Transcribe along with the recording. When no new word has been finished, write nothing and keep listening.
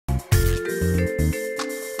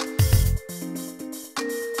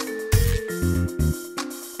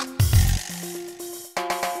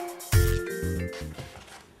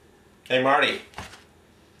Hey Marty,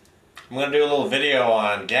 I'm going to do a little video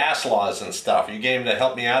on gas laws and stuff. You game to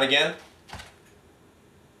help me out again?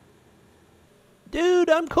 Dude,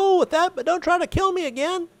 I'm cool with that, but don't try to kill me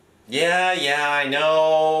again. Yeah, I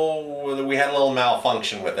know we had a little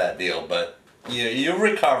malfunction with that deal, but you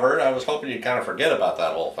recovered. I was hoping you'd kind of forget about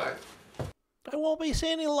that whole thing. I won't be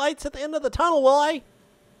seeing any lights at the end of the tunnel, will I?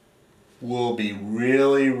 We'll be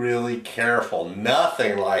really careful.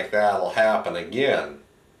 Nothing like that'll happen again.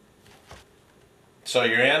 So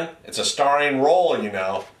you're in? It's a starring role, you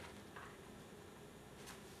know.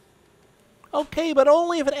 Okay, but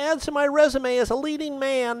only if it adds to my resume as a leading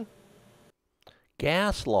man.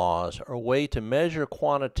 Gas laws are a way to measure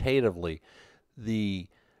quantitatively the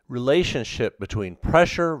relationship between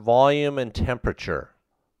pressure, volume, and temperature.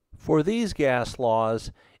 For these gas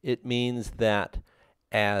laws, it means that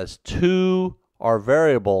as two are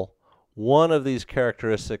variable, one of these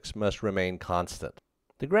characteristics must remain constant.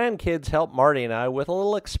 The grandkids helped Marty and I with a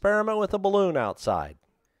little experiment with a balloon outside.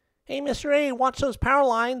 Hey, Mr. A, watch those power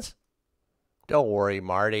lines. Don't worry,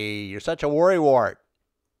 Marty. You're such a worrywart.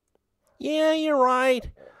 Yeah, you're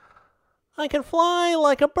right. I can fly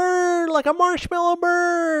like a bird, like a marshmallow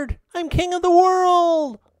bird. I'm king of the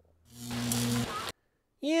world.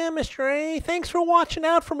 Yeah, Mr. A, thanks for watching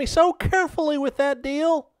out for me so carefully with that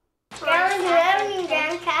deal. Grandma, do you have any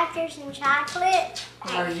graham crackers and chocolate?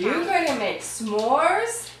 Are you going to make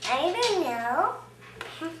s'mores? I don't know.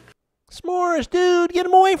 S'mores, dude, get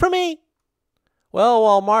them away from me. Well,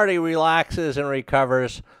 while Marty relaxes and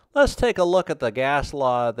recovers, let's take a look at the gas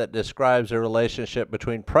law that describes the relationship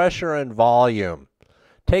between pressure and volume.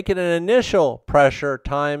 Taking an initial pressure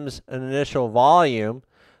times an initial volume,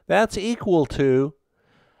 that's equal to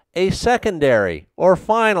a secondary or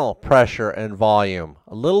final pressure and volume.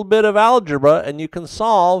 A little bit of algebra and you can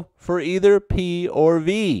solve for either P or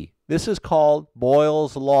V. This is called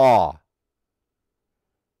Boyle's law.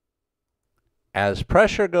 As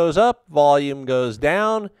pressure goes up, volume goes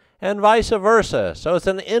down, and vice versa. So it's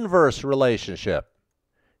an inverse relationship.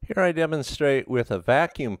 Here I demonstrate with a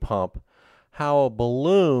vacuum pump how a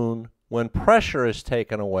balloon, when pressure is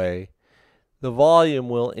taken away, the volume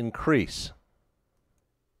will increase.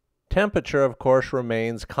 Temperature, of course,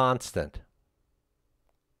 remains constant.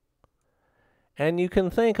 And you can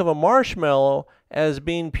think of a marshmallow as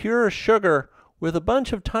being pure sugar with a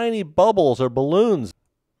bunch of tiny bubbles or balloons.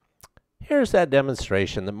 Here's that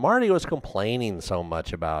demonstration that Marty was complaining so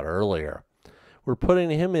much about earlier. We're putting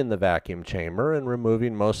him in the vacuum chamber and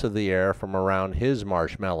removing most of the air from around his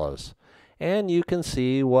marshmallows. And you can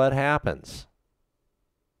see what happens.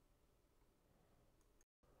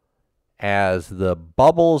 As the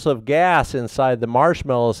bubbles of gas inside the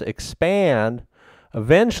marshmallows expand,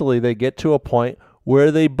 eventually they get to a point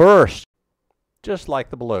where they burst, just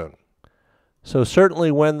like the balloon. So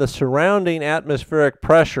certainly when the surrounding atmospheric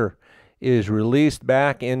pressure is released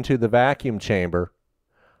back into the vacuum chamber,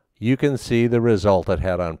 you can see the result it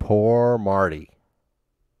had on poor Marty.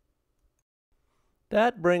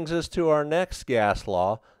 That brings us to our next gas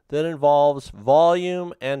law that involves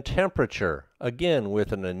volume and temperature, again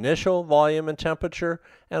with an initial volume and temperature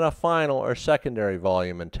and a final or secondary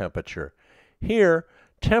volume and temperature. Here,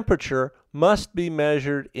 temperature must be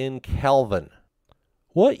measured in Kelvin.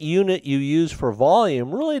 What unit you use for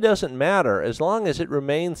volume really doesn't matter as long as it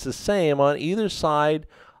remains the same on either side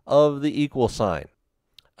of the equal sign.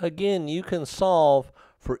 Again, you can solve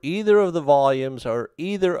for either of the volumes or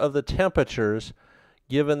either of the temperatures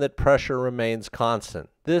given that pressure remains constant.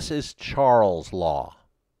 This is Charles' law.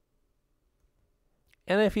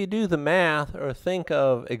 And if you do the math or think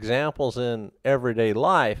of examples in everyday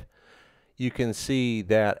life, you can see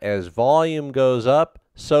that as volume goes up,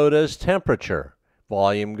 so does temperature.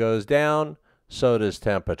 Volume goes down, so does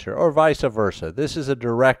temperature, or vice versa. This is a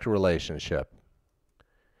direct relationship.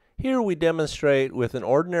 Here we demonstrate with an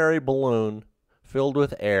ordinary balloon filled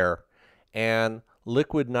with air and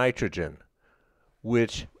liquid nitrogen,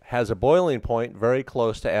 which has a boiling point very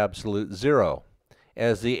close to absolute zero.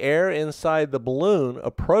 As the air inside the balloon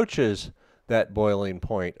approaches that boiling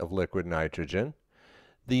point of liquid nitrogen,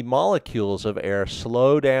 the molecules of air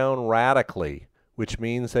slow down radically, which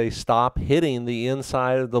means they stop hitting the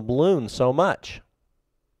inside of the balloon so much.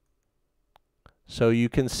 So you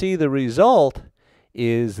can see the result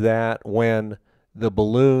is that when the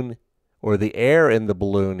balloon or the air in the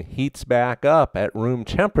balloon heats back up at room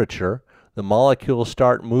temperature, the molecules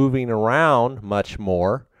start moving around much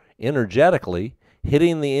more energetically,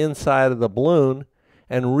 hitting the inside of the balloon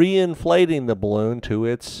and reinflating the balloon to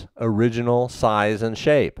its original size and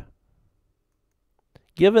shape.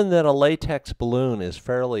 Given that a latex balloon is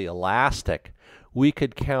fairly elastic, we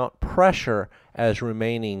could count pressure as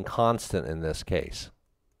remaining constant in this case.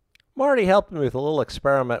 Marty helped me with a little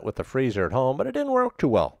experiment with the freezer at home, but it didn't work too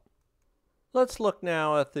well. Let's look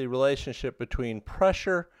now at the relationship between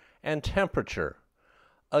pressure and temperature.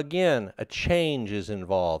 Again, a change is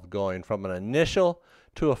involved going from an initial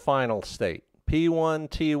to a final state. P1,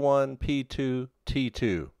 T1, P2,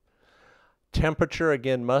 T2. Temperature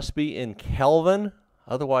again must be in Kelvin.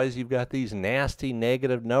 Otherwise, you've got these nasty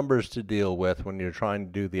negative numbers to deal with when you're trying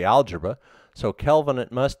to do the algebra. So Kelvin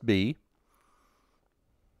it must be.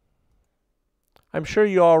 I'm sure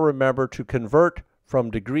you all remember to convert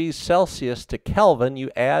from degrees Celsius to Kelvin, you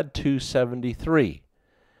add 273.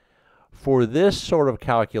 For this sort of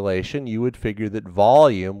calculation, you would figure that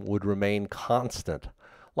volume would remain constant.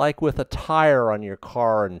 Like with a tire on your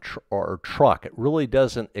car or truck, it really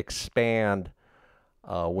doesn't expand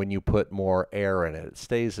when you put more air in it. It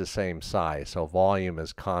stays the same size, so volume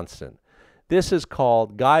is constant. This is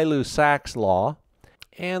called Gay-Lussac's law,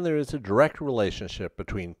 and there is a direct relationship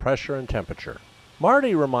between pressure and temperature.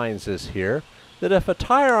 Marty reminds us here that if a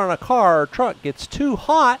tire on a car or truck gets too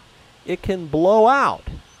hot, it can blow out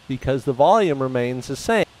because the volume remains the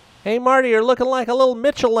same. Hey Marty, you're looking like a little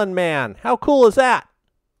Michelin man. How cool is that?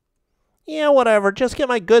 Yeah, whatever. Just get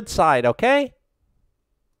my good side, okay?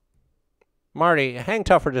 Marty, hang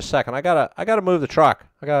tough for just a second. I gotta move the truck.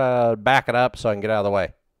 I gotta back it up so I can get out of the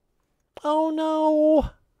way. Oh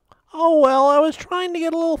no. Oh well, I was trying to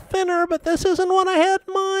get a little thinner, but this isn't what I had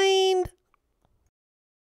in mind.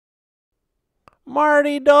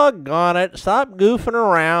 Marty, doggone it. Stop goofing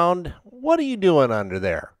around. What are you doing under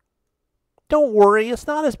there? Don't worry, it's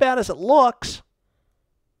not as bad as it looks.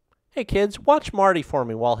 Hey kids, watch Marty for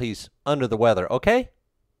me while he's under the weather, okay?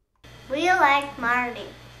 We like Marty.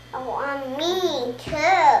 Oh, me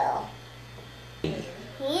too.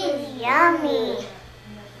 He's yummy.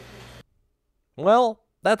 Well,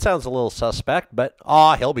 that sounds a little suspect, but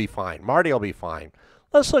he'll be fine. Marty will be fine.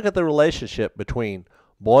 Let's look at the relationship between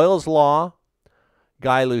Boyle's law,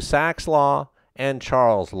 Gay-Lussac's law, and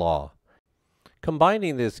Charles' law.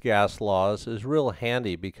 Combining these gas laws is real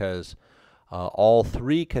handy because all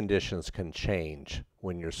three conditions can change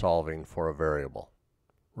when you're solving for a variable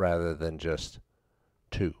rather than just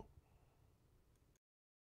two.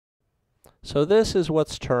 So this is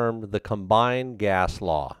what's termed the combined gas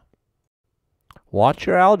law. Watch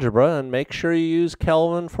your algebra and make sure you use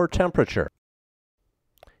Kelvin for temperature.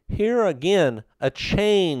 Here again, a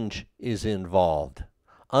change is involved,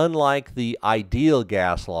 unlike the ideal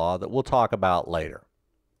gas law that we'll talk about later.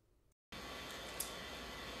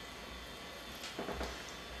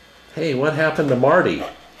 Hey, what happened to Marty?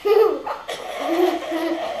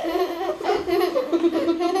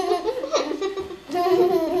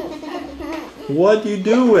 What'd you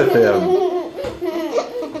do with him?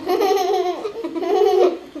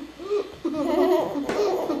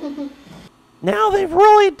 Now they've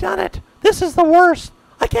really done it. This is the worst.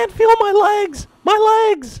 I can't feel my legs.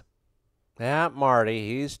 My legs. That Marty,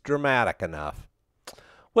 he's dramatic enough.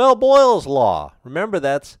 Well, Boyle's law. Remember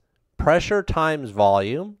that's pressure times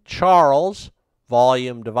volume. Charles,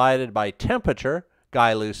 volume divided by temperature.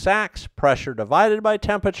 Gay-Lussac's, pressure divided by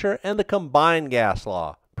temperature. And the combined gas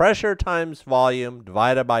law. Pressure times volume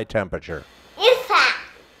divided by temperature. It's hot.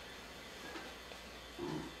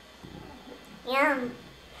 Yum.